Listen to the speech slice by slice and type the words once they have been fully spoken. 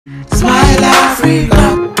Smile Africa.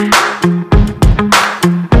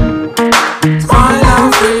 Smile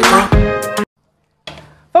Africa.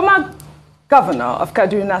 Former Governor of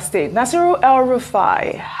Kaduna State, Nasir El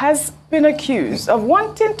Rufai, has been accused of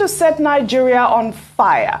wanting to set Nigeria on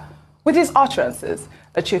fire with his utterances.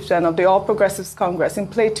 The chieftain of the All Progressives Congress in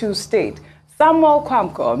Plateau State,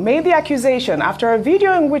 Kwankur, made the accusation after a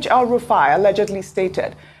video in which El Rufai allegedly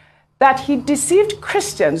stated that he deceived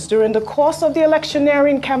Christians during the course of the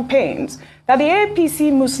electioneering campaigns, that the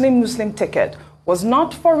APC Muslim ticket was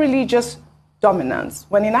not for religious dominance,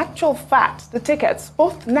 when in actual fact the tickets,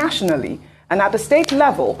 both nationally and at the state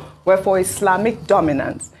level, were for Islamic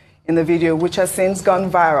dominance. In the video, which has since gone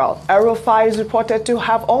viral, El Rufai is reported to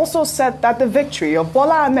have also said that the victory of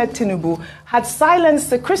Bola Ahmed Tinubu had silenced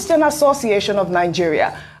the Christian Association of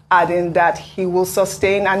Nigeria, adding that he will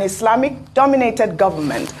sustain an Islamic-dominated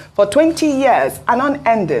government for 20 years and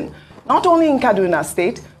unending, not only in Kaduna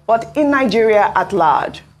State, but in Nigeria at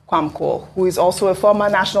large. Kwankur, who is also a former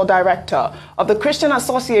national director of the Christian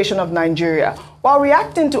Association of Nigeria, while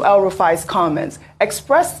reacting to El Rufai's comments,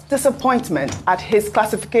 expressed disappointment at his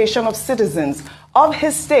classification of citizens of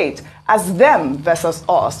his state as them versus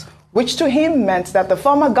us, which to him meant that the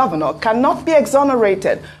former governor cannot be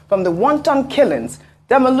exonerated from the wanton killings,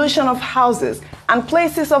 demolition of houses, and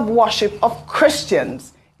places of worship of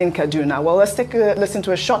Christians in Kaduna. Well, let's take a listen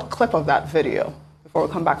to a short clip of that video before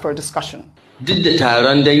we come back for a discussion. Duk da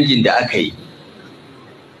taron dangin da aka yi,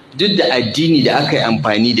 duk da addini da aka yi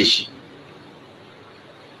amfani da shi,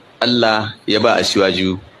 Allah ya ba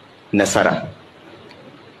Asiwaju nasara.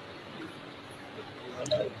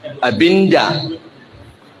 Abinda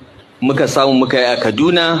muka samu muka yi a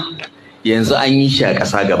Kaduna yanzu an yi shi a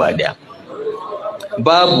ƙasa gaba daya.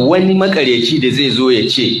 Babu wani makaryaci da zai zo ya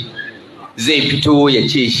ce, zai fito ya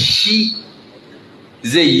ce shi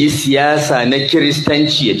zai yi siyasa na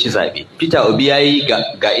Kiristanci ya ci zaɓe. Peter Obi ya yi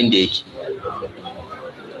ga inda yake.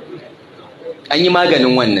 An yi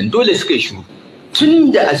maganin wannan, dole suka yi shuru. Tun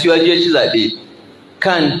da Asiwaju ya ci zaɓe,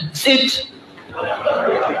 kan tsit.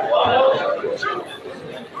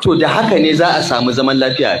 To da haka ne za a samu zaman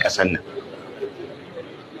lafiya a ƙasar nan.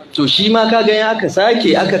 To shi ma ka gani aka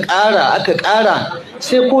sake, aka ƙara,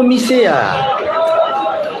 sai komi sai ya.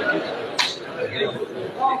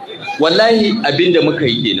 Wallahi abinda muka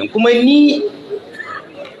yi kenan, kuma ni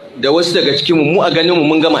da wasu daga cikin mu a ganin mu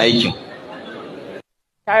mun gama aikin.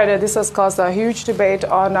 This has caused a huge debate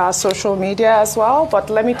on social media as well, but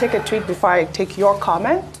let me take a tweet before I take your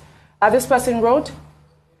comment. This person wrote,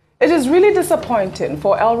 "It is really disappointing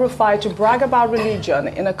for El Rufai to brag about religion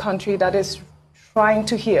in a country that is trying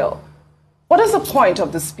to heal. What is the point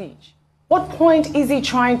of the speech? What point is he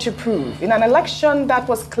trying to prove in an election that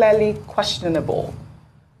was clearly questionable?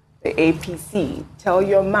 The APC, tell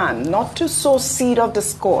your man not to sow seed of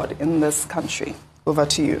discord in this country." Over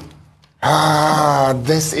to you.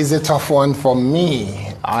 This is a tough one for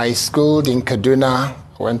me. I schooled in Kaduna,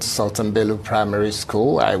 went to Sultan Bello Primary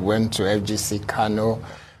School. I went to FGC Kano.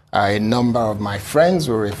 A number of my friends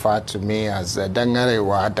will refer to me as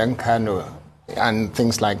Dangarewa, Dankano, and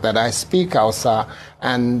things like that. I speak Hausa,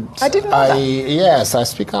 and I didn't know that. Yes, I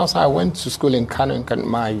speak Hausa. I went to school in Kano.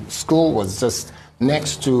 My school was just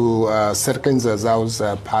next to Serkin Zazau's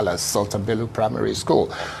palace, Sultan Bello Primary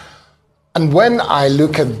School. And when I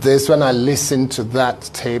look at this, when I listen to that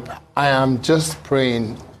tape, I am just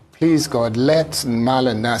praying, please God, let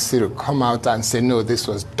Malan Nasir come out and say, no, this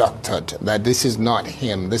was doctored, that this is not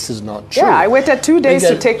him, this is not true. Yeah, I waited 2 days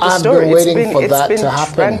to take the story. I've been waiting for that to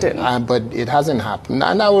happen, trending. But it hasn't happened.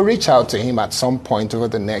 And I will reach out to him at some point over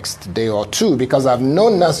the next day or two, because I've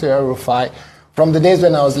known Nasir El Rufai from the days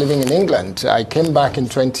when I was living in England. I came back in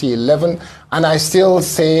 2011, and I still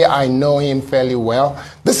say I know him fairly well.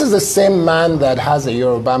 This is the same man that has a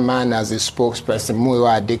Yoruba man as his spokesperson,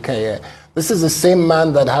 Muyiwa Adekaye. This is the same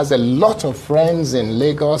man that has a lot of friends in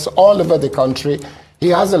Lagos, all over the country. He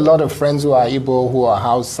has a lot of friends who are Igbo, who are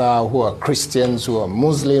Hausa, who are Christians, who are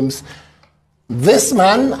Muslims. This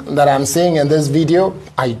man that I'm seeing in this video,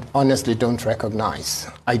 I honestly don't recognize.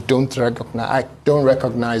 I don't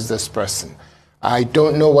recognize this person. I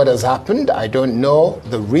don't know what has happened. I don't know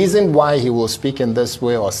the reason why he will speak in this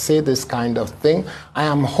way or say this kind of thing. I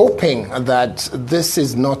am hoping that this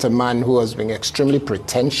is not a man who has been extremely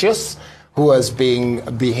pretentious, who has been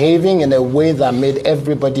behaving in a way that made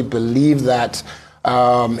everybody believe that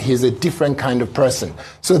he's a different kind of person.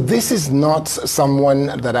 So this is not someone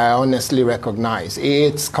that I honestly recognize.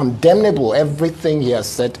 It's condemnable. Everything he has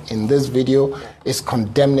said in this video is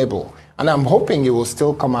condemnable. And I'm hoping he will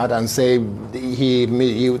still come out and say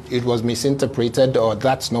it was misinterpreted or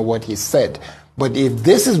that's not what he said. But if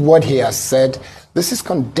this is what he has said, this is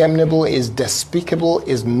condemnable, is despicable,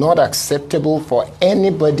 is not acceptable for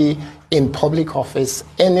anybody in public office,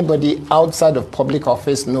 anybody outside of public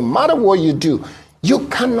office, no matter what you do. You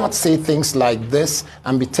cannot say things like this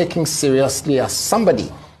and be taken seriously as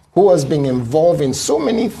somebody who has been involved in so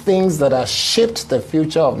many things that have shaped the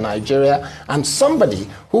future of Nigeria, and somebody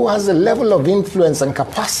who has a level of influence and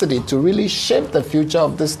capacity to really shape the future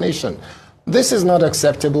of this nation. This is not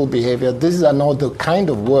acceptable behavior. These are not the kind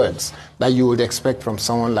of words that you would expect from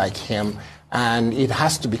someone like him, and it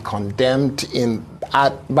has to be condemned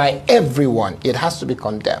by everyone. It has to be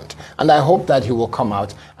condemned. And I hope that he will come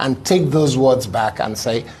out and take those words back and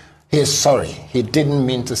say, he's sorry, he didn't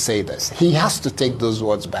mean to say this. He has to take those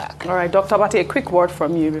words back. All right, Dr. Abate, a quick word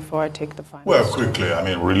from you before I take the final. Well, quickly, I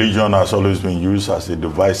mean, religion has always been used as a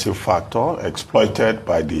divisive factor, exploited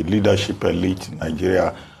by the leadership elite in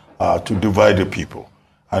Nigeria to divide the people.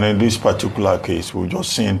 And in this particular case, we've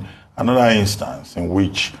just seen another instance in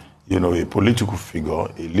which, you know, a political figure,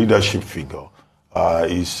 a leadership figure,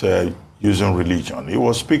 is using religion. He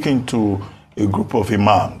was speaking to a group of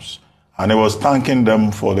imams, and he was thanking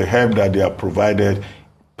them for the help that they have provided,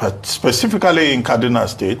 specifically in Kaduna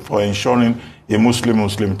State, for ensuring a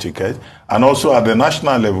Muslim ticket, and also at the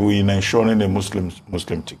national level in ensuring a Muslim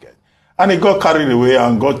ticket. And he got carried away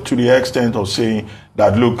and got to the extent of saying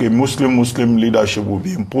that, look, a Muslim leadership will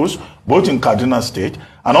be imposed, both in Kaduna State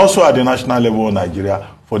and also at the national level of Nigeria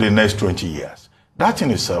for the next 20 years. That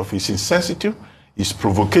in itself is insensitive, is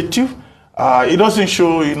provocative. It doesn't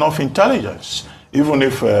show enough intelligence. Even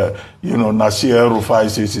if, you know, Nasir El Rufai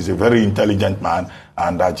says he's a very intelligent man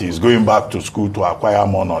and that he's going back to school to acquire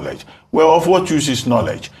more knowledge. Well, of what use is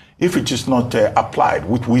knowledge if it is not applied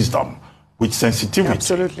with wisdom, with sensitivity?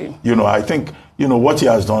 Absolutely. You know, I think, you know, what he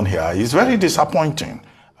has done here is very disappointing,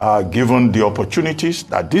 given the opportunities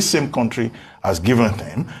that this same country has given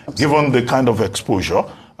him, given the kind of exposure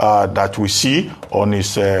that we see on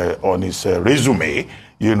his resume,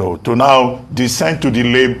 you know, to now descend to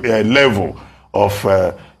the level of,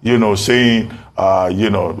 you know, saying, you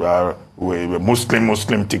know,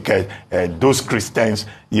 Muslim ticket, those Christians,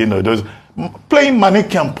 you know, those playing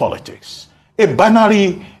Manichaean politics, a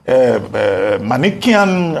binary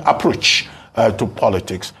Manichaean approach to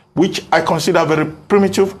politics, which I consider very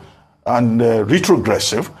primitive and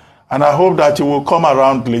retrogressive. And I hope that it will come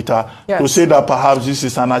around later to say that perhaps this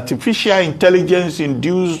is an artificial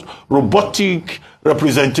intelligence-induced robotic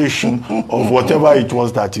representation of whatever it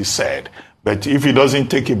was that he said. But if he doesn't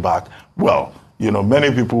take it back, well, you know,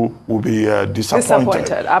 many people will be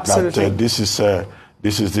disappointed. Absolutely. That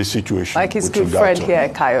this is the situation. Like his good friend here,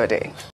 Kayode.